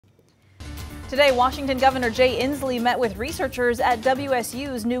Today, Washington Governor Jay Inslee met with researchers at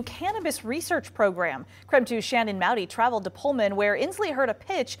WSU's new cannabis research program. KREM 2's Shannon Mowdy traveled to Pullman, where Inslee heard a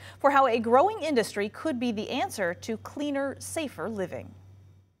pitch for how a growing industry could be the answer to cleaner, safer living.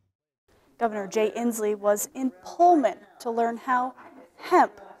 Governor Jay Inslee was in Pullman to learn how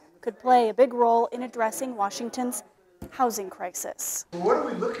hemp could play a big role in addressing Washington's housing crisis. What are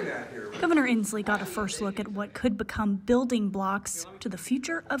we looking at here? Governor Inslee got a first look at what could become building blocks to the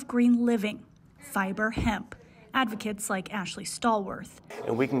future of green living: fiber hemp. Advocates like Ashley Stallworth.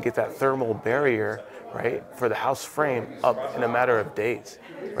 And we can get that thermal barrier, right, for the house frame up in a matter of days,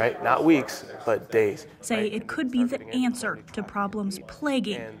 right? Not weeks, but days. Say it could be the answer to problems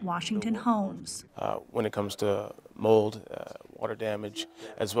plaguing Washington homes. When it comes to mold, water damage,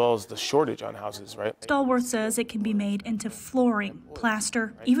 as well as the shortage on houses, right? Stallworth says it can be made into flooring,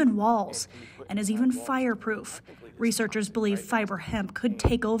 plaster, even walls, and is even fireproof. Researchers believe fiber hemp could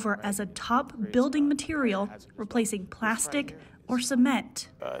take over as a top building material, replacing plastic or cement.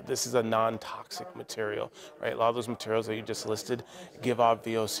 This is a non-toxic material, right? A lot of those materials that you just listed give off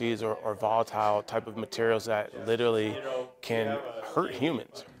VOCs or volatile type of materials that literally can hurt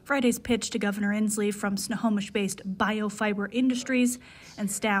humans. Friday's pitch to Governor Inslee from Snohomish-based Biofiber Industries and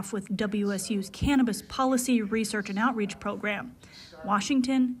staff with WSU's Cannabis Policy Research and Outreach Program.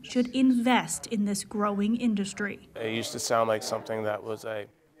 Washington should invest in this growing industry. It used to sound like something that was a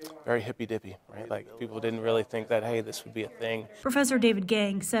very hippy-dippy, right? Like people didn't really think that, hey, this would be a thing. Professor David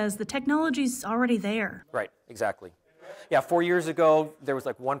Gang says the technology's already there. Right, exactly. Yeah, 4 years ago, there was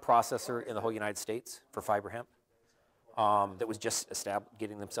like one processor in the whole United States for fiber hemp that was just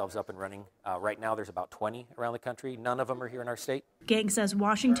getting themselves up and running. Right now, there's about 20 around the country. None of them are here in our state. Gang says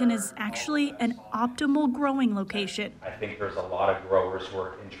Washington is actually an optimal growing location. I think there's a lot of growers who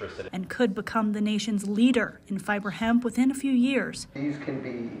are interested and could become the nation's leader in fiber hemp within a few years. These can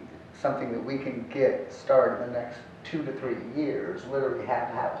be something that we can get started in the next 2 to 3 years, literally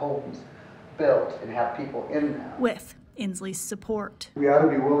have homes built and have people in them. With Inslee's support. We ought to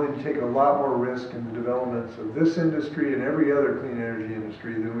be willing to take a lot more risk in the developments of this industry and every other clean energy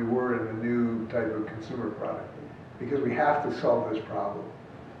industry than we were in the new type of consumer product, because we have to solve this problem.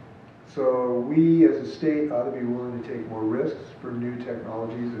 So we as a state ought to be willing to take more risks for new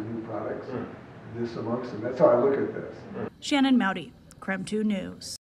technologies and new products, this amongst them. That's how I look at this. Shannon Mowdy, KREM 2 News.